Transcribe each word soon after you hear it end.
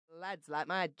lads like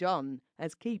my John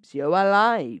as keeps you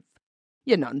alive.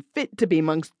 You're none fit to be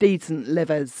mongst decent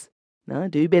livers. I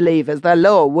do believe as the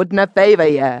law wouldna favour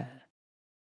ye."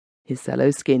 His sallow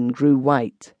skin grew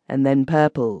white and then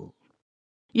purple.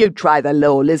 "You try the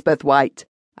law, Lisbeth White,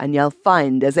 and you'll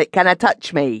find as it canna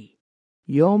touch me.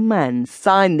 Your man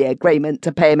signed the agreement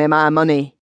to pay me my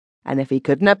money, and if he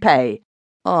couldna pay,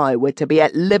 I were to be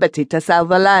at liberty to sell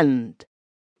the land.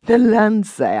 The land,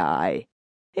 say I?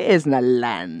 It isna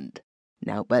land.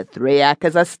 Now but 3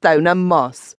 acres of stone and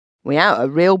moss, without a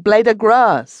real blade of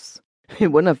grass.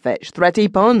 It wouldna fetch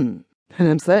 £30, and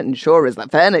I'm certain sure as the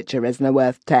furniture isna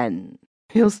worth 10.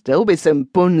 You'll still be some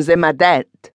pounds in my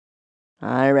debt.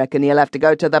 I reckon you'll have to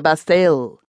go to the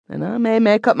Bastille, and I may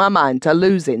make up my mind to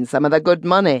losing some of the good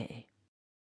money.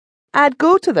 I'd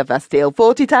go to the Bastille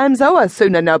 40 times o'er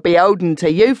sooner nor be beholden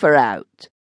to you for out.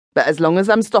 But as long as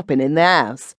I'm stopping in the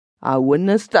house, I wouldn't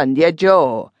have stunned your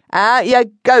jaw. Out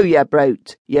you go, you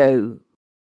brute, you."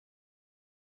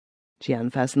 She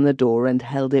unfastened the door and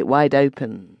held it wide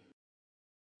open.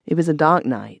 It was a dark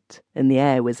night, and the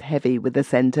air was heavy with the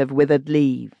scent of withered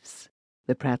leaves.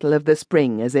 The prattle of the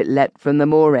spring as it leapt from the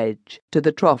moor edge to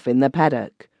the trough in the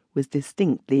paddock was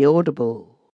distinctly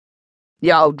audible.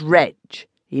 "You old wretch,"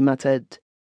 he muttered.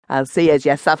 "I'll see as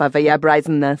you suffer for your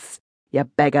brazenness, you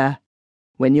beggar.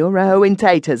 When you're a hoeing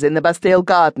taters in the Bastille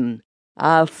garden,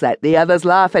 I'll set the others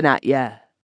laughing at you."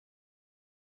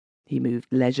 He moved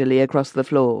leisurely across the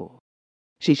floor.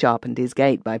 She sharpened his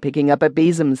gait by picking up a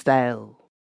besom stale.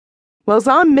 "Whilst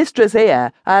I'm mistress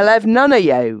here, I'll have none of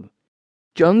you.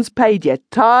 John's paid you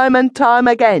time and time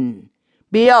again.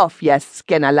 Be off, you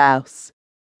skinner louse.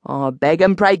 I beg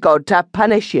and pray God to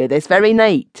punish you this very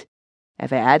night.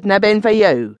 If it hadna been for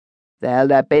you, there'd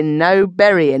have been no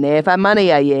burying here for money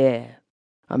a year.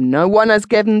 I'm no one as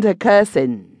given to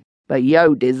cursing, but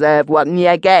you deserve what'n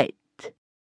you get."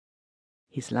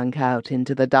 He slunk out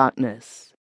into the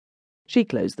darkness. She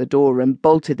closed the door and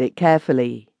bolted it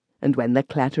carefully, and when the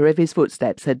clatter of his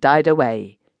footsteps had died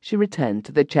away, she returned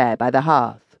to the chair by the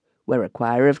hearth, where a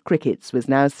choir of crickets was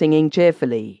now singing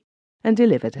cheerfully, and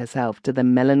delivered herself to the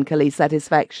melancholy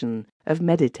satisfaction of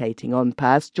meditating on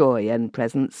past joy and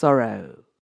present sorrow.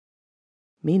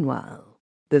 Meanwhile,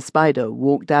 the spider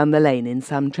walked down the lane in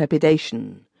some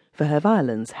trepidation, for her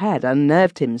violence had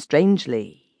unnerved him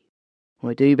strangely.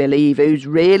 "I do believe who's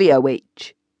really a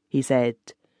witch," he said.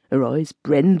 "Her eyes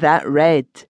brenned that red.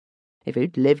 If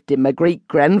who'd lived in my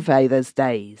great-grandfather's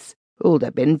days, who'd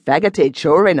have been faggoted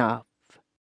sure enough."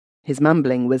 His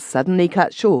mumbling was suddenly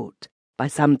cut short by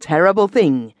some terrible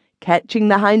thing catching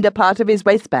the hinder part of his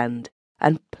waistband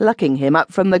and plucking him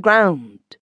up from the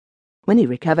ground. When he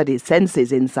recovered his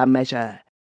senses in some measure,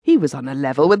 he was on a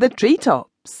level with the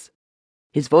treetops.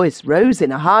 His voice rose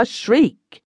in a harsh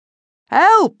shriek.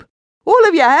 "Help! All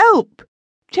of you help!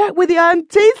 Jack with the iron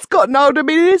teeth's gotten hold of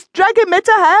me and is dragging me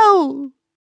to hell!"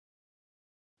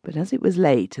 But as it was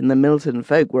late and the Milton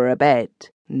folk were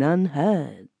abed, none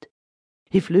heard.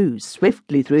 He flew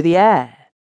swiftly through the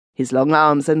air, his long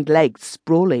arms and legs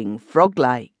sprawling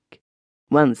frog-like.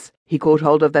 Once he caught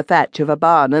hold of the thatch of a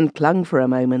barn and clung for a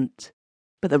moment,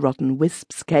 but the rotten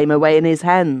wisps came away in his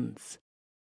hands.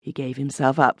 He gave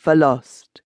himself up for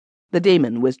lost. The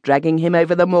demon was dragging him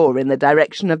over the moor in the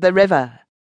direction of the river.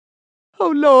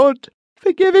 "Oh, Lord,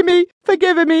 forgive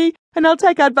me, and I'll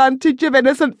take advantage of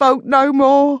innocent folk no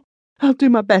more. I'll do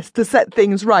my best to set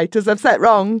things right as I've set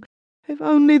wrong. If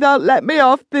only thou'lt let me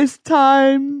off this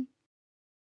time."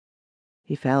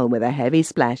 He fell with a heavy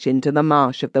splash into the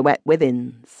marsh of the wet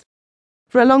withens.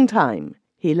 For a long time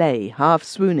he lay half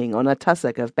swooning on a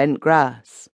tussock of bent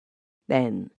grass.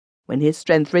 Then, when his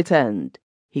strength returned,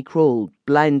 he crawled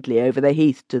blindly over the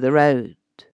heath to the road.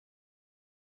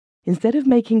 Instead of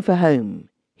making for home,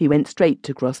 he went straight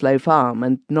to Crosslow Farm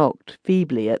and knocked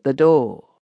feebly at the door.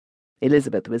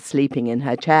 Elizabeth was sleeping in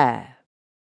her chair.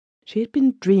 She had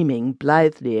been dreaming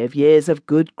blithely of years of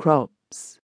good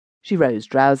crops. She rose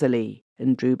drowsily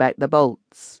and drew back the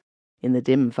bolts. In the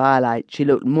dim firelight she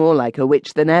looked more like a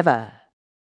witch than ever.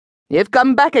 "You've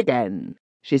come back again,"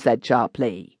 she said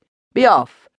sharply. "Be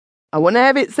off. I wouldn't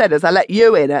have it said as I let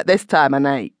you in at this time of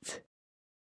night."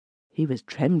 He was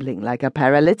trembling like a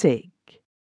paralytic.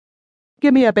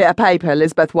 "Give me a bit of paper,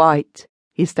 Lisbeth White,"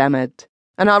 he stammered,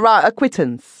 "and I'll write a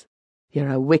quittance. You're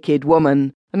a wicked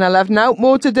woman, and I'll have nowt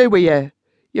more to do with you.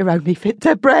 You're only fit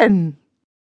to brenn."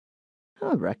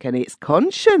 "I reckon it's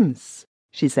conscience,"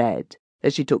 she said,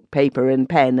 as she took paper and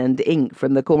pen and ink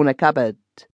from the corner cupboard.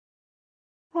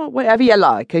 "Write whatever you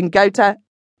like and go to—"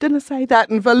 "Dinna say that,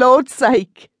 and for Lord's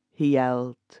sake," he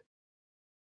yelled.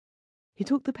 He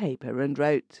took the paper and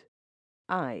wrote,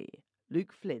 "I,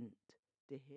 Luke Flint,